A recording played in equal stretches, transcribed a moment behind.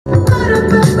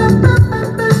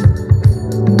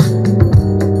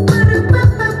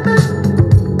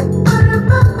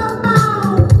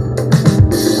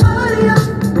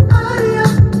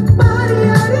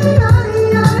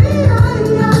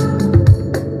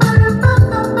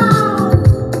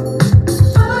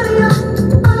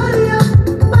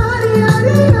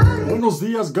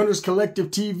Guys, Gunners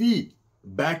Collective TV.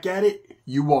 Back at it,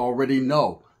 you already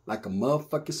know. Like a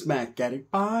motherfucking smack at it.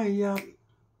 Bye up,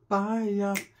 bye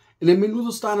up. And in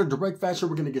Menudo style or direct fashion,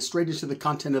 we're going to get straight into the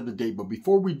content of the day. But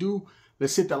before we do,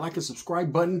 let's hit that like and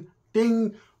subscribe button.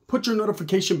 Ding. Put your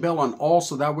notification bell on all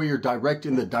so that way you're direct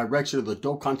in the direction of the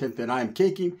dope content that I am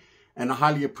kicking. And I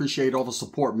highly appreciate all the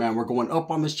support, man. We're going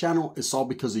up on this channel. It's all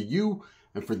because of you.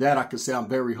 And for that, I can say I'm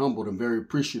very humbled and very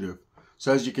appreciative.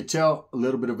 So as you can tell, a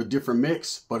little bit of a different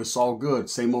mix, but it's all good.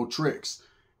 Same old tricks.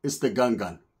 It's the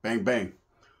gun. Bang, bang.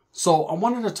 So I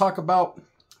wanted to talk about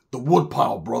the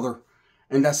Woodpile, brother,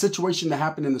 and that situation that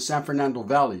happened in the San Fernando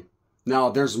Valley. Now,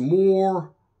 there's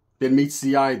more than meets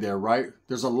the eye there, right?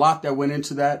 There's a lot that went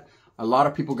into that. A lot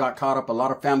of people got caught up. A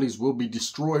lot of families will be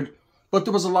destroyed. But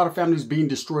there was a lot of families being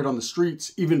destroyed on the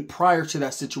streets, even prior to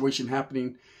that situation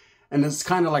happening. And it's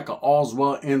kind of like an all's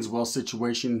well, ends well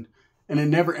situation. And it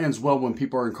never ends well when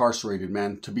people are incarcerated,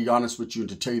 man, to be honest with you and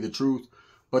to tell you the truth.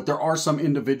 But there are some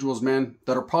individuals, man,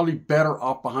 that are probably better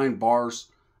off behind bars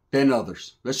than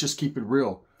others. Let's just keep it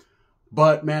real.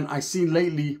 But, man, I see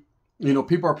lately, you know,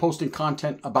 people are posting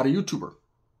content about a YouTuber,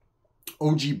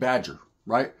 OG Badger,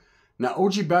 right? Now,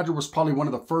 OG Badger was probably one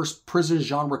of the first prison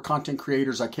genre content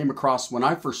creators I came across when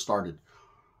I first started.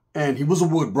 And he was a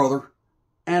Wood brother.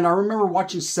 And I remember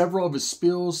watching several of his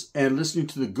spills and listening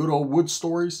to the good old Wood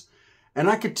stories. And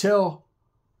I could tell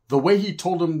the way he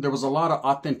told them there was a lot of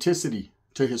authenticity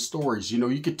to his stories. You know,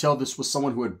 you could tell this was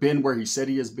someone who had been where he said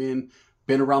he has been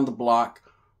around the block.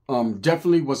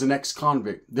 Definitely was an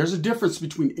ex-convict. There's a difference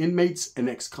between inmates and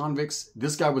ex-convicts.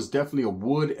 This guy was definitely a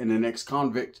Wood and an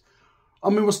ex-convict.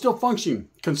 Was still functioning,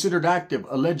 considered active,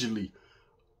 allegedly.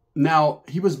 Now,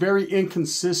 he was very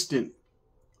inconsistent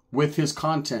with his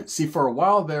content. See, for a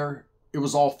while there, it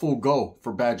was all full go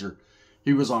for Badger.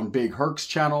 He was on Big Herc's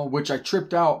channel, which I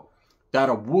tripped out that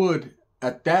a Wood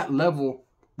at that level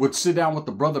would sit down with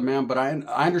the brother, man. But I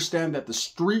understand that the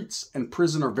streets and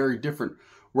prison are very different.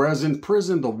 Whereas in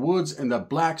prison, the Woods and the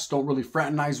blacks don't really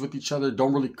fraternize with each other,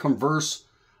 don't really converse,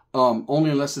 only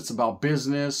unless it's about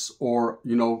business or,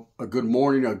 you know, a good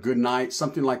morning, a good night,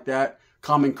 something like that,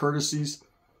 common courtesies.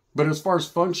 But as far as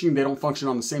functioning, they don't function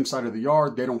on the same side of the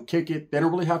yard. They don't kick it. They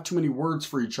don't really have too many words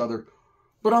for each other.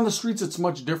 But on the streets, it's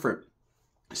much different.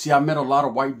 See, I met a lot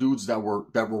of white dudes that were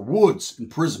Woods in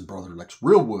prison, brother, like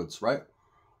real Woods, right?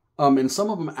 And some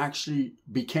of them actually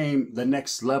became the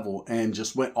next level and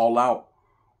just went all out.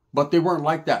 But they weren't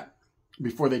like that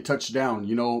before they touched down.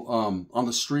 You know, on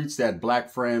the streets, they had black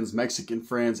friends, Mexican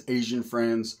friends, Asian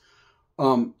friends.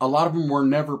 A lot of them were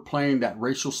never playing that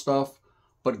racial stuff,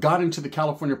 but got into the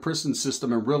California prison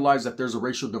system and realized that there's a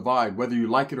racial divide. Whether you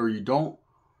like it or you don't,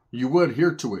 you will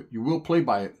adhere to it. You will play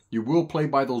by it. You will play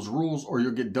by those rules or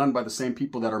you'll get done by the same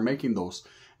people that are making those.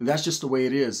 And that's just the way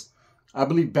it is. I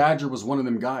believe Badger was one of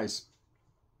them guys.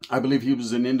 I believe he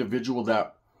was an individual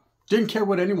that didn't care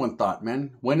what anyone thought,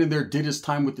 man. Went in there, did his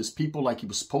time with his people like he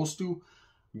was supposed to,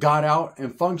 got out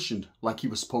and functioned like he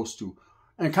was supposed to,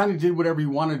 and kind of did whatever he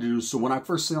wanted to do. So when I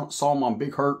first saw him on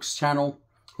Big Herc's channel,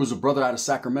 who's a brother out of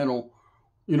Sacramento,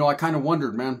 you know, I kind of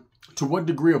wondered, man, to what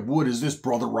degree of Wood is this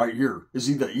brother right here? Is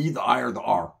he the E, the I, or the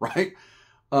R, right?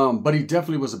 But he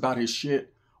definitely was about his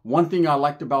shit. One thing I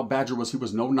liked about Badger was he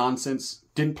was no nonsense,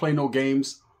 didn't play no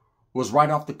games, was right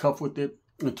off the cuff with it,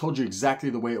 and told you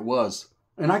exactly the way it was.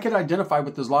 And I could identify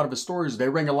with a lot of his stories. They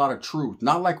rang a lot of truth.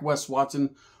 Not like Wes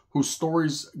Watson, whose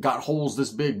stories got holes this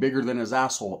big, bigger than his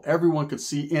asshole. Everyone could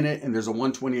see in it, and there's a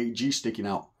 128G sticking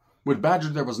out. With Badger,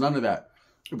 there was none of that.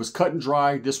 It was cut and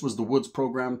dry. This was the Woods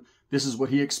program. This is what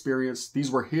he experienced.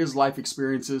 These were his life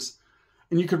experiences.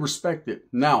 And you could respect it.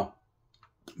 Now,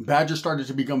 Badger started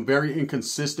to become very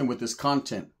inconsistent with his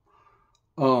content.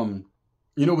 You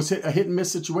know, it was a hit and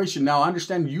miss situation. Now, I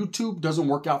understand YouTube doesn't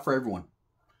work out for everyone.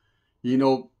 You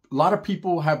know, a lot of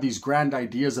people have these grand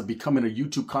ideas of becoming a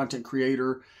YouTube content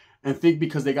creator and think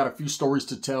because they got a few stories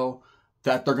to tell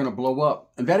that they're going to blow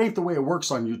up. And that ain't the way it works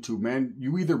on YouTube, man.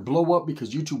 You either blow up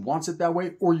because YouTube wants it that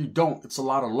way or you don't. It's a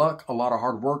lot of luck, a lot of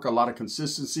hard work, a lot of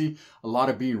consistency, a lot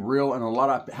of being real, and a lot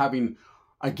of having,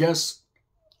 I guess,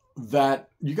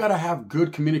 that you got to have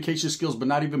good communication skills, but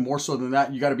not even more so than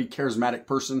that. You got to be a charismatic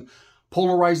person,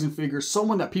 polarizing figure,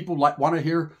 someone that people want to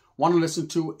hear, want to listen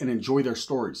to, and enjoy their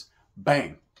stories.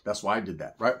 Bang. That's why I did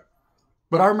that, right?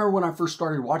 But I remember when I first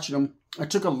started watching him, I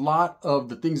took a lot of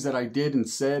the things that I did and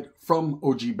said from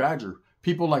OG Badger.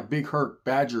 People like Big Herc,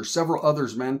 Badger, several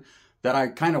others, man, that I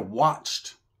kind of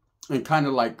watched and kind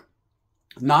of like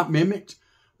not mimicked,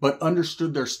 but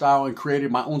understood their style and created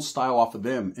my own style off of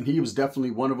them. And he was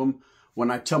definitely one of them.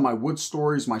 When I tell my Wood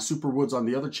stories, my Super Woods on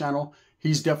the other channel,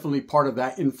 he's definitely part of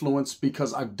that influence,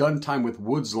 because I've done time with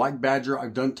Woods like Badger.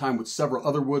 I've done time with several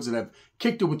other Woods and have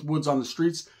kicked it with Woods on the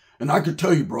streets. And I can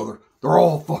tell you, brother, they're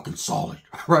all fucking solid,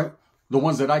 right? The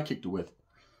ones that I kicked it with.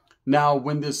 Now,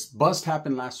 when this bust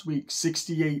happened last week,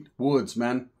 68 Woods,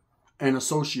 man, and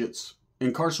associates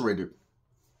incarcerated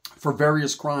for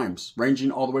various crimes,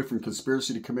 ranging all the way from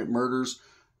conspiracy to commit murders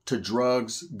to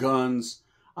drugs, guns.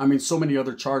 I mean, so many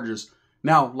other charges.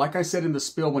 Now, like I said in the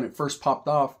spill when it first popped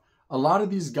off, a lot of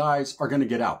these guys are going to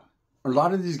get out. A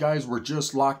lot of these guys were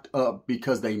just locked up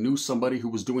because they knew somebody who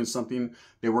was doing something.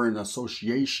 They were in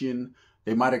association.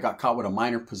 They might have got caught with a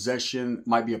minor possession,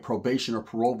 might be a probation or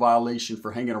parole violation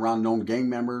for hanging around known gang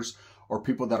members or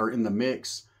people that are in the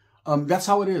mix. That's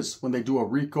how it is when they do a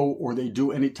RICO or they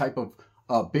do any type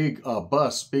of big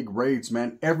bust, big raids,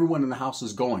 man. Everyone in the house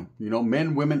is going, you know,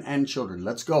 men, women, and children.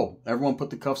 Let's go. Everyone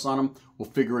put the cuffs on them. We'll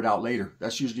figure it out later.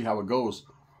 That's usually how it goes.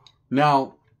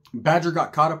 Now, Badger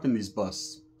got caught up in these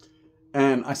busts.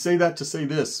 And I say that to say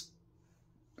this,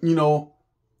 you know,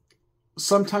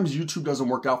 sometimes YouTube doesn't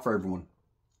work out for everyone.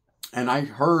 And I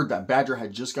heard that Badger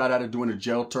had just got out of doing a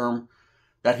jail term,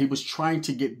 that he was trying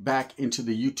to get back into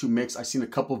the YouTube mix. I seen a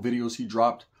couple videos he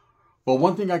dropped. But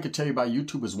one thing I could tell you about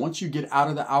YouTube is once you get out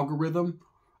of the algorithm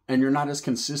and you're not as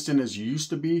consistent as you used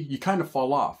to be, you kind of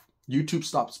fall off. YouTube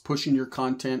stops pushing your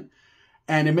content,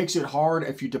 and it makes it hard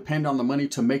if you depend on the money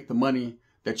to make the money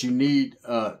that you need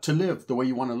to live the way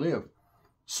you want to live.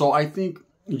 So I think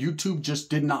YouTube just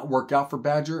did not work out for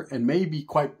Badger, and maybe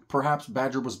quite perhaps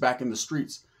Badger was back in the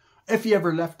streets if he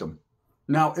ever left them.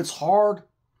 Now, it's hard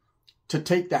to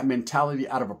take that mentality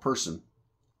out of a person.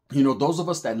 You know, those of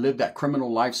us that live that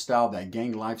criminal lifestyle, that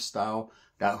gang lifestyle,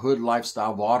 that hood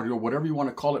lifestyle, barrio, whatever you want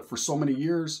to call it, for so many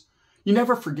years, you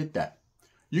never forget that.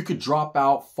 You could drop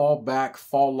out, fall back,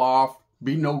 fall off,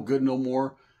 be no good no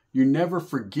more. You never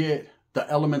forget the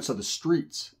elements of the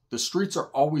streets. The streets are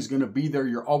always going to be there.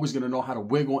 You're always going to know how to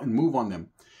wiggle and move on them.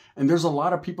 And there's a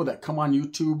lot of people that come on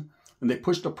YouTube and they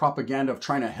push the propaganda of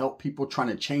trying to help people, trying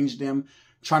to change them,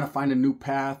 trying to find a new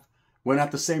path, when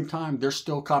at the same time, they're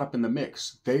still caught up in the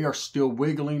mix. They are still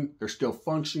wiggling. They're still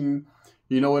functioning.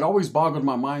 You know, it always boggled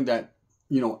my mind that,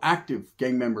 you know, active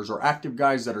gang members or active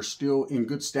guys that are still in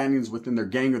good standings within their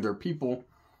gang or their people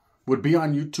would be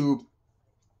on YouTube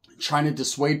trying to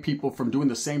dissuade people from doing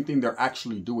the same thing they're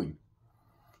actually doing.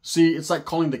 See, it's like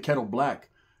calling the kettle black.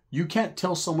 You can't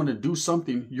tell someone to do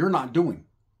something you're not doing.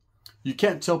 You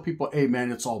can't tell people, hey,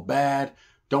 man, it's all bad.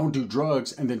 Don't do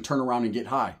drugs, and then turn around and get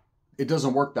high. It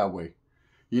doesn't work that way.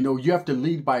 You know, you have to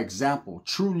lead by example.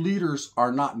 True leaders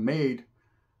are not made,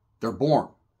 they're born,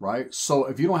 right? So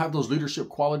if you don't have those leadership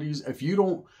qualities, if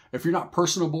you're not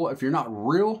personable, if you're not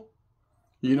real,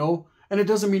 you know, and it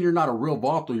doesn't mean you're not a real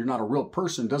volatile, you're not a real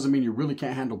person. It doesn't mean you really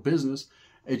can't handle business.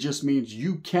 It just means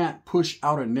you can't push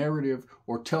out a narrative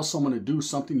or tell someone to do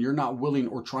something you're not willing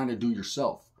or trying to do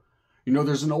yourself. You know,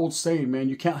 there's an old saying, man,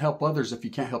 you can't help others if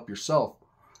you can't help yourself.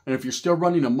 And if you're still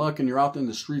running amok and you're out in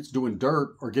the streets doing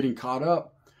dirt or getting caught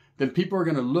up, then people are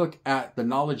going to look at the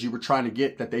knowledge you were trying to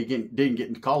get that they didn't get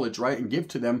in college, right? And give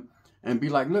to them and be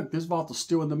like, look, this Valto's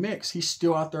still in the mix. He's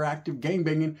still out there active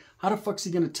gangbanging. How the fuck's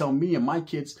he going to tell me and my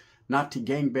kids not to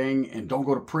gangbang and don't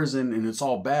go to prison and it's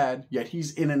all bad? Yet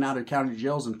he's in and out of county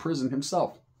jails and prison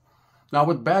himself. Now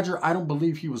with Badger, I don't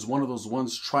believe he was one of those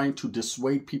ones trying to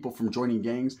dissuade people from joining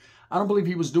gangs. I don't believe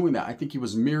he was doing that. I think he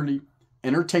was merely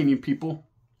entertaining people,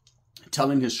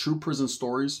 telling his true prison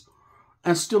stories,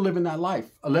 and still living that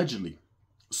life, allegedly.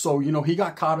 So, you know, he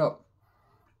got caught up.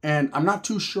 And I'm not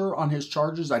too sure on his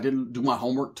charges. I didn't do my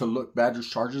homework to look Badger's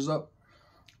charges up.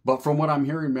 But from what I'm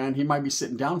hearing, man, he might be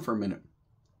sitting down for a minute.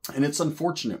 And it's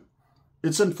unfortunate.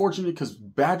 It's unfortunate because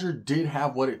Badger did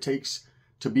have what it takes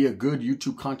to be a good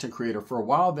YouTube content creator. For a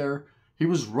while there, he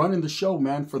was running the show,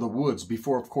 man, for the Woods.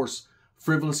 Before, of course,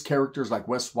 frivolous characters like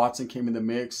Wes Watson came in the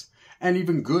mix. And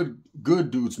even good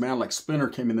dudes, man, like Splinter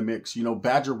came in the mix. You know,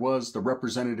 Badger was the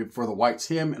representative for the whites,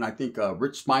 him, and I think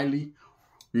Rich Smiley,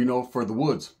 you know, for the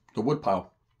Woods, the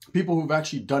Woodpile. People who've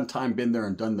actually done time, been there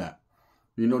and done that.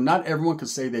 You know, not everyone could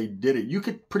say they did it. You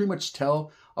could pretty much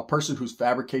tell a person who's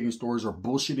fabricating stories or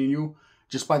bullshitting you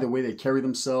just by the way they carry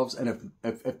themselves. And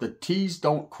if the T's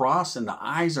don't cross and the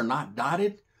I's are not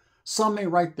dotted, some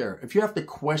ain't right there. If you have to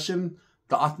question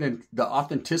the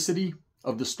authenticity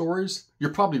of the stories,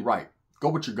 you're probably right. Go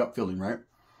with your gut feeling, right?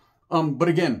 But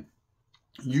again,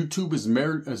 YouTube is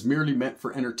merely meant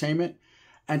for entertainment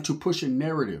and to push a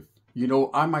narrative. You know,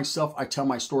 I tell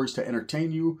my stories to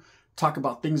entertain you, talk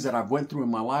about things that I've went through in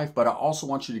my life, but I also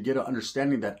want you to get an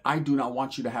understanding that I do not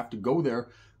want you to have to go there.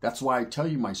 That's why I tell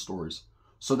you my stories.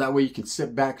 So that way you can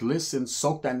sit back, listen,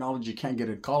 soak that knowledge you can't get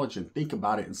in college and think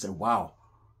about it and say, wow,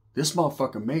 this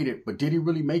motherfucker made it, but did he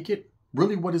really make it?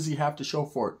 Really, what does he have to show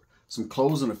for it? Some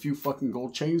clothes and a few fucking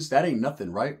gold chains? That ain't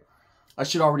nothing, right? I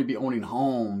should already be owning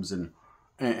homes and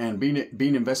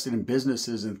being invested in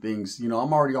businesses and things. You know,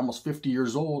 I'm already almost 50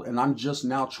 years old and I'm just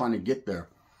now trying to get there.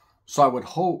 So I would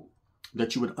hope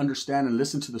that you would understand and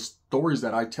listen to the stories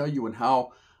that I tell you and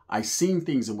how I seen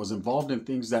things and was involved in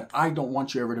things that I don't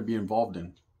want you ever to be involved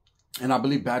in. And I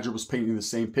believe Badger was painting the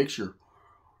same picture.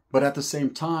 But at the same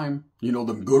time, you know,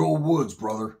 them good old woods,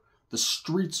 brother, the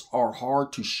streets are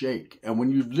hard to shake. And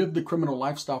when you've lived the criminal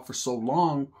lifestyle for so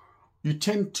long, you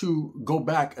tend to go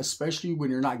back, especially when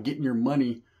you're not getting your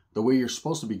money the way you're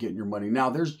supposed to be getting your money. Now,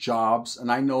 there's jobs,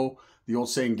 and I know the old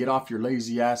saying, get off your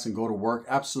lazy ass and go to work.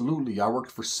 Absolutely. I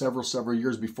worked for several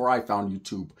years before I found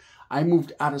YouTube. I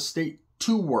moved out of state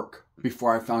to work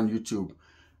before I found YouTube.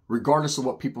 Regardless of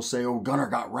what people say, oh, Gunner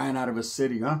got ran out of his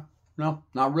city. Huh? No,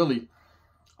 not really.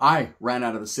 I ran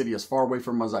out of the city as far away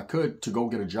from as I could to go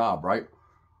get a job, right?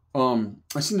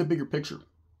 I seen the bigger picture.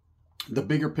 The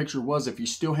bigger picture was if you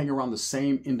still hang around the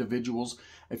same individuals,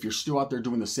 if you're still out there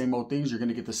doing the same old things, you're going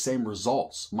to get the same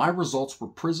results. My results were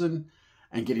prison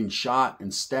and getting shot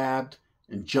and stabbed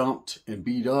and jumped and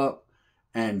beat up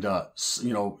and,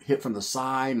 you know, hit from the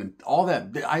side and all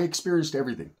that. I experienced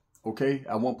everything, okay,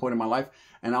 at one point in my life.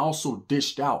 And I also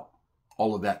dished out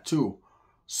all of that too.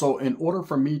 So in order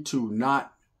for me to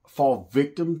not fall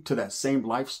victim to that same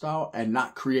lifestyle and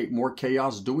not create more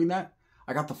chaos doing that,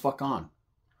 I got the fuck on.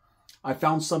 I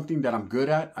found something that I'm good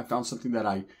at. I found something that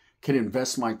I can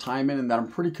invest my time in and that I'm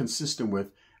pretty consistent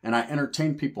with. And I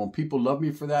entertain people and people love me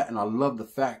for that. And I love the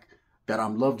fact that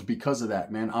I'm loved because of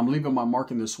that, man. I'm leaving my mark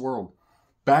in this world.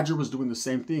 Badger was doing the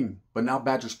same thing, but now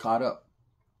Badger's caught up.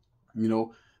 You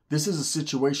know, this is a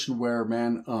situation where,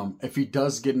 man, if he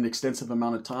does get an extensive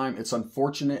amount of time, it's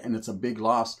unfortunate and it's a big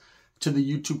loss to the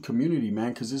YouTube community,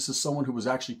 man, because this is someone who was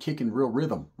actually kicking real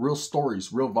rhythm, real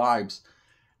stories, real vibes.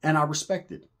 And I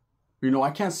respect it. You know,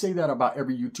 I can't say that about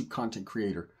every YouTube content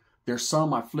creator. There's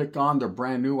some I flick on, they're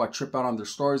brand new. I trip out on their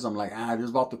stories. I'm like,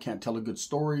 this Vato can't tell a good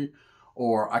story.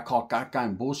 Or I call caca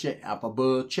and bullshit. I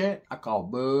call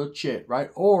bullshit, right?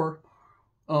 Or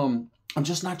I'm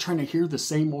just not trying to hear the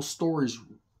same old stories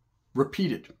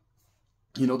repeated.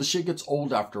 You know, the shit gets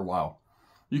old after a while.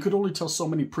 You could only tell so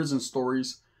many prison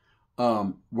stories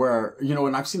where, you know,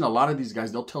 and I've seen a lot of these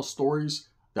guys, they'll tell stories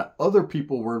that other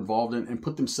people were involved in and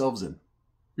put themselves in.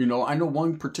 You know, I know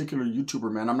one particular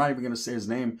YouTuber, man, I'm not even going to say his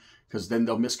name because then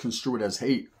they'll misconstrue it as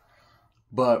hate.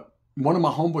 But one of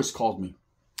my homeboys called me.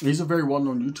 He's a very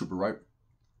well-known YouTuber, right?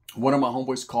 One of my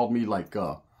homeboys called me like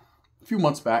a few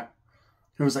months back.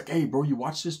 He was like, hey, bro, you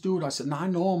watch this dude? I said, nah, I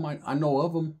know him. I know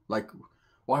of him. Like,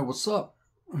 why, what's up?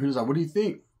 He was like, what do you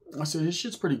think? I said, his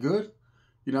shit's pretty good.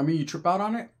 You know what I mean? You trip out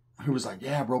on it? He was like,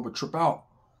 yeah, bro, but trip out.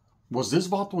 Was this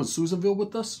Vato in Susanville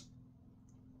with us?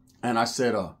 And I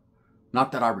said,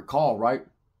 not that I recall, right?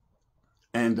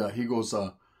 And he goes,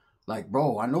 like,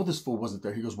 bro, I know this fool wasn't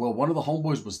there. He goes, well, one of the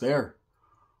homeboys was there.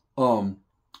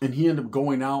 And he ended up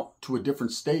going out to a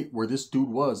different state where this dude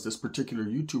was, this particular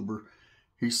YouTuber.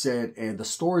 He said, and the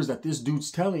stories that this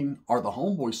dude's telling are the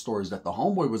homeboy stories that the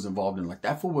homeboy was involved in. Like,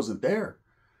 that fool wasn't there.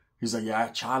 He's like, yeah,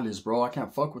 Charlie's, bro. I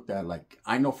can't fuck with that. Like,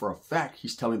 I know for a fact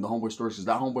he's telling the homeboy stories because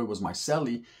that homeboy was my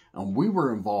cellie. And we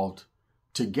were involved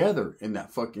together in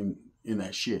that fucking, in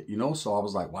that shit, you know? So I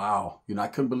was like, wow. You know, I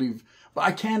couldn't believe, but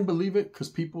I can believe it because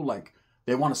people, like,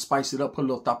 they want to spice it up, put a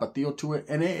little tapatio to it.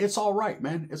 And it's all right,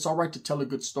 man. It's all right to tell a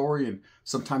good story. And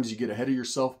sometimes you get ahead of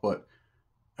yourself. But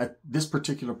this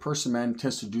particular person, man,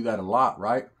 tends to do that a lot,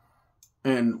 right?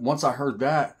 And once I heard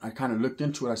that, I kind of looked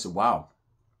into it. I said, wow,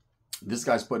 this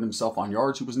guy's putting himself on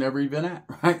yards he was never even at,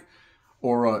 right?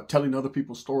 Or telling other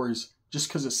people's stories just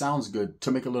because it sounds good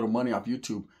to make a little money off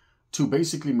YouTube, to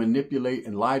basically manipulate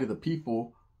and lie to the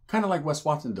people, kind of like Wes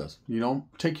Watson does, you know?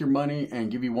 Take your money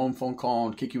and give you one phone call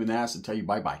and kick you in the ass and tell you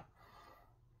bye-bye.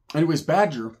 Anyways,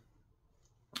 Badger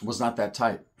was not that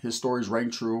type. His stories rang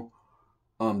true.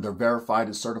 They're verified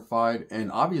and certified.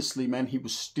 And obviously, man, he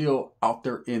was still out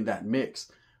there in that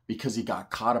mix because he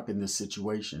got caught up in this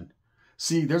situation.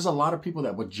 See, there's a lot of people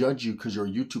that would judge you because you're a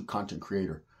YouTube content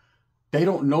creator. They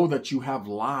don't know that you have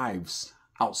lives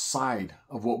outside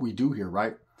of what we do here,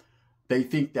 right? They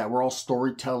think that we're all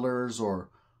storytellers or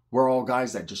we're all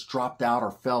guys that just dropped out or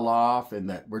fell off and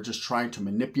that we're just trying to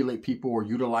manipulate people or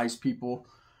utilize people.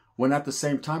 When at the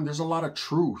same time, there's a lot of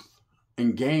truth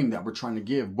and game that we're trying to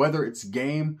give, whether it's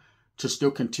game to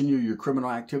still continue your criminal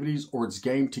activities or it's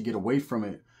game to get away from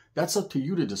it. That's up to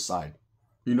you to decide.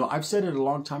 You know, I've said it a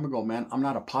long time ago, man. I'm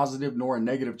not a positive nor a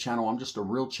negative channel. I'm just a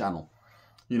real channel.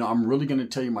 You know, I'm really going to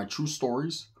tell you my true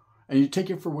stories, and you take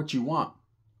it for what you want.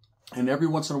 And every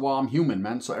once in a while, I'm human,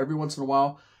 man. So every once in a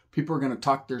while, people are going to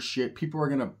talk their shit. People are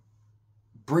going to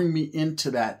bring me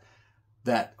into that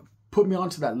put me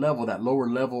onto that level, that lower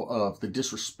level of the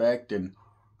disrespect. And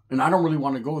I don't really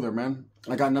want to go there, man.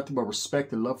 I got nothing but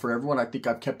respect and love for everyone. I think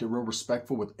I've kept it real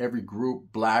respectful with every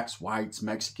group, blacks, whites,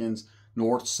 Mexicans,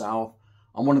 North, South.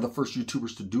 I'm one of the first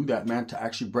YouTubers to do that, man, to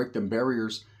actually break them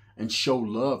barriers and show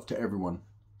love to everyone.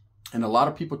 And a lot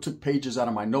of people took pages out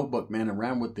of my notebook, man, and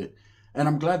ran with it. And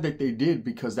I'm glad that they did,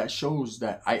 because that shows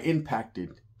that I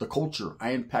impacted the culture.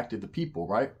 I impacted the people,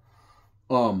 right?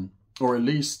 Or at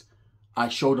least I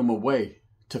showed them a way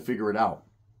to figure it out.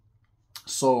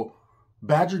 So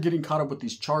Badger getting caught up with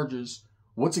these charges,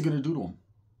 what's it going to do to him?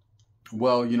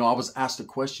 Well, you know, I was asked a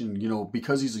question, you know,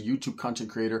 because he's a YouTube content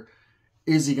creator,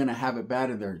 is he going to have it bad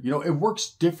in there? You know, it works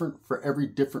different for every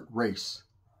different race.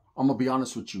 I'm going to be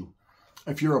honest with you.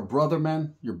 If you're a brother,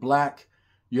 man, you're black,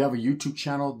 you have a YouTube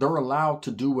channel, they're allowed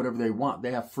to do whatever they want.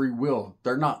 They have free will.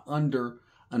 They're not under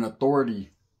an authority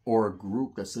or a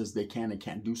group that says they can and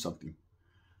can't do something.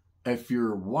 If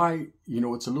you're white, you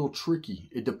know, it's a little tricky.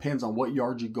 It depends on what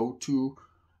yard you go to.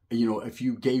 You know, if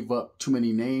you gave up too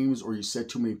many names, or you said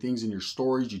too many things in your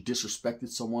stories, you disrespected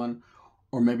someone,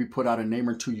 or maybe put out a name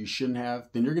or two you shouldn't have,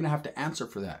 then you're going to have to answer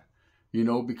for that. You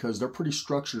know, because they're pretty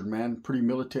structured, man, pretty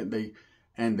militant. They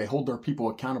hold their people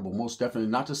accountable, most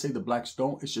definitely. Not to say the blacks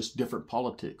don't, it's just different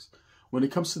politics. When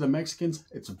it comes to the Mexicans,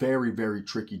 it's very, very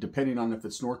tricky, depending on if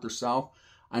it's North or South.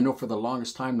 I know for the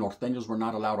longest time, Norteños were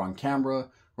not allowed on camera.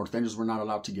 Norteños were not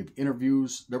allowed to give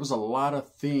interviews. There was a lot of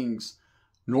things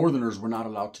Northerners were not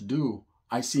allowed to do.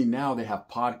 I see now they have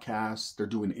podcasts, they're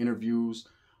doing interviews.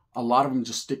 A lot of them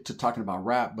just stick to talking about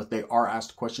rap, but they are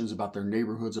asked questions about their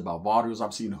neighborhoods, about barrios.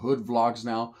 I've seen hood vlogs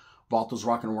now. Vatos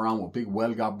rocking around with big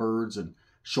huelga birds and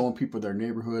showing people their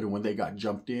neighborhood and when they got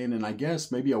jumped in. And I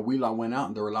guess maybe a huila went out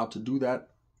and they're allowed to do that.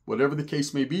 Whatever the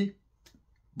case may be,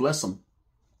 bless them.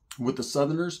 With the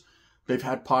Southerners, they've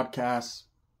had podcasts.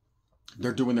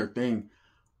 They're doing their thing.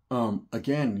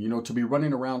 Again, you know, to be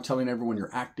running around telling everyone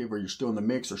you're active or you're still in the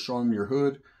mix or showing them your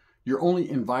hood, you're only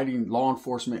inviting law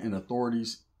enforcement and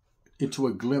authorities into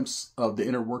a glimpse of the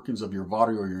inner workings of your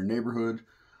barrio or your neighborhood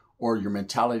or your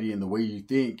mentality and the way you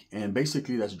think. And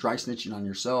basically that's dry snitching on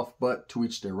yourself, but to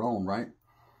each their own, right?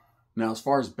 Now, as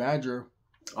far as Badger,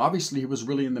 obviously he was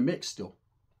really in the mix still.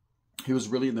 He was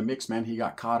really in the mix, man. He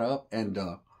got caught up and,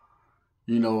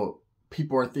 you know,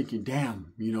 people are thinking,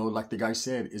 damn, you know, like the guy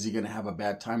said, is he going to have a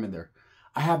bad time in there?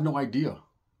 I have no idea,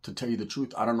 to tell you the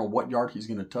truth. I don't know what yard he's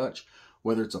going to touch,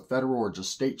 whether it's a federal or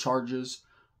just state charges.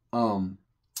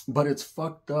 But it's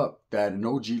fucked up that an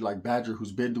OG like Badger,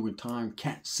 who's been doing time,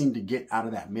 can't seem to get out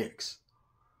of that mix.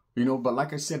 You know, but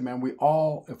like I said, man, we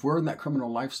all, if we're in that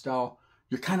criminal lifestyle,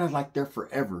 you're kind of like there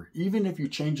forever. Even if you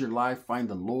change your life, find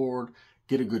the Lord,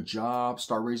 get a good job,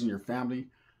 start raising your family,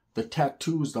 the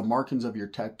tattoos, the markings of your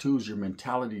tattoos, your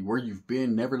mentality, where you've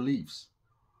been never leaves.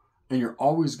 And you're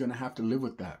always going to have to live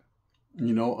with that.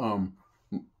 You know,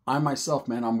 I myself,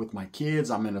 man, I'm with my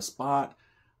kids. I'm in a spot.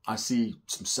 I see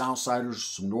some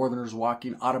Southsiders, some Northerners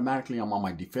walking. Automatically, I'm on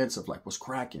my defensive, like, what's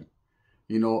cracking?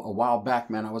 You know, a while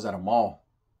back, man, I was at a mall.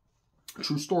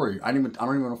 True story. I don't even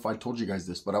know if I told you guys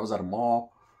this, but I was at a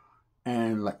mall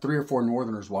and like 3 or 4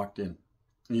 Northerners walked in.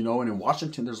 You know, and in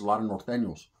Washington, there's a lot of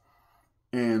Norteños.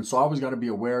 And so I always got to be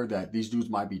aware that these dudes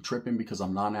might be tripping because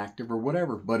I'm non-active or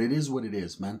whatever. But it is what it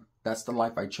is, man. That's the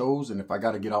life I chose. And if I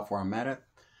got to get off where I'm at,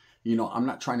 you know, I'm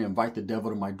not trying to invite the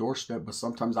devil to my doorstep, but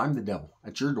sometimes I'm the devil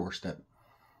at your doorstep.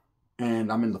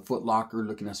 And I'm in the Foot Locker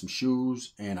looking at some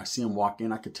shoes, and I see them walk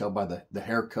in. I could tell by the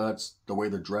haircuts, the way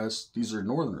they're dressed. These are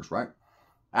Northerners, right?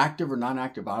 Active or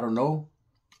non-active, I don't know.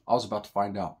 I was about to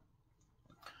find out.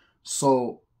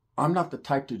 So I'm not the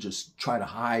type to just try to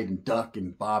hide and duck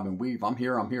and bob and weave. I'm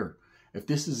here, I'm here. If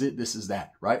this is it, this is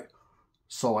that, right?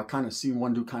 So I kind of see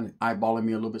one dude kind of eyeballing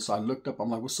me a little bit. So I looked up.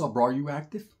 I'm like, what's up, bro? Are you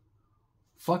active?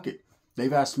 Fuck it.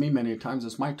 They've asked me many times.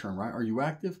 It's my turn, right? Are you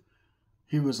active?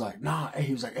 He was like, nah.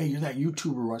 He was like, hey, you're that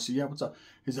YouTuber. I said, yeah, what's up?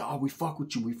 He's like, oh, we fuck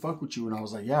with you. We fuck with you. And I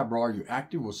was like, yeah, bro, are you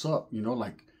active? What's up? You know,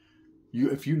 like,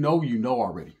 if you know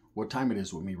already what time it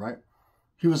is with me, right?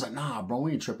 He was like, nah, bro,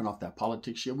 we ain't tripping off that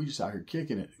politics shit. We just out here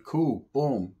kicking it. Cool.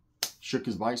 Boom. Shook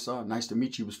his vice off. Nice to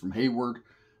meet you. He was from Hayward,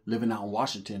 living out in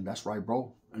Washington. That's right,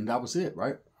 bro. And that was it,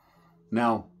 right?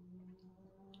 Now,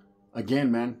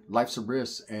 again, man, life's a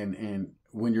risk. And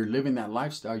when you're living that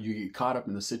lifestyle, you get caught up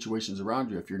in the situations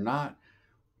around you. If you're not,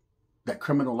 that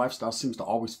criminal lifestyle seems to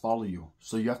always follow you.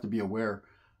 So you have to be aware.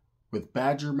 With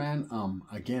Badger, man,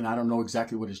 again, I don't know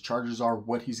exactly what his charges are,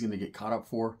 what he's going to get caught up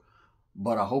for.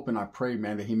 But I hope and I pray,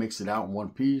 man, that he makes it out in one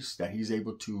piece, that he's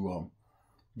able to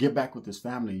get back with his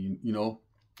family. You know,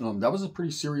 that was a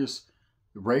pretty serious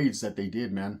raids that they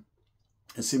did, man.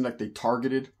 It seemed like they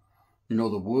targeted, you know,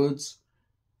 the woods.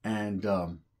 And,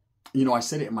 you know, I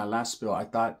said it in my last spill. I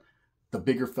thought the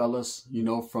bigger fellas, you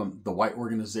know, from the white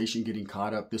organization getting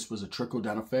caught up, this was a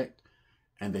trickle-down effect.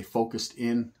 And they focused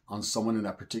in on someone in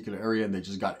that particular area, and they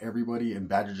just got everybody, and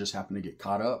Badger just happened to get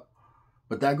caught up.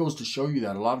 But that goes to show you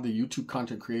that a lot of the YouTube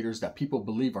content creators that people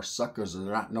believe are suckers, or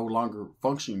they're not no longer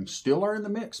functioning, still are in the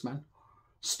mix, man.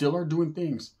 Still are doing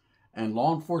things. And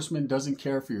law enforcement doesn't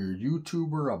care if you're a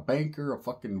YouTuber, a banker, a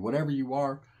fucking whatever you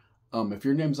are. If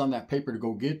your name's on that paper to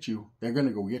go get you, they're going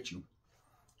to go get you.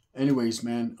 Anyways,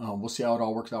 man, we'll see how it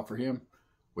all works out for him.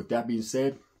 With that being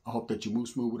said, I hope that you move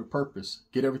smooth with a purpose.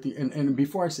 Get everything. And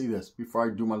before I say this, before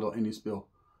I do my little ending spill,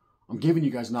 I'm giving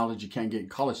you guys knowledge you can't get in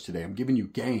college today. I'm giving you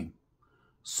game.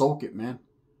 Soak it, man.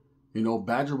 You know,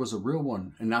 Badger was a real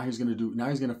one, and now he's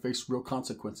gonna face real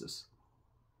consequences.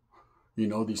 You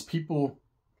know, these people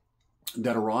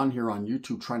that are on here on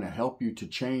YouTube trying to help you to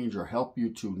change or help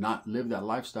you to not live that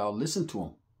lifestyle, listen to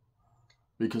them.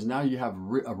 Because now you have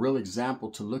a real example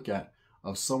to look at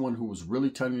of someone who was really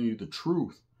telling you the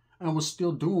truth and was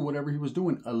still doing whatever he was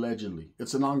doing, allegedly.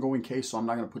 It's an ongoing case, so I'm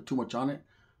not going to put too much on it,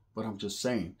 but I'm just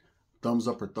saying, thumbs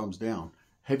up or thumbs down.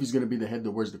 Heavy's going to be the head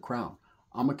that wears the crown.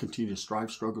 I'm going to continue to strive,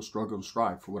 struggle, and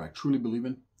strive for what I truly believe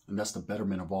in, and that's the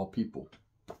betterment of all people.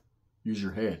 Use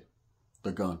your head,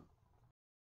 the gun.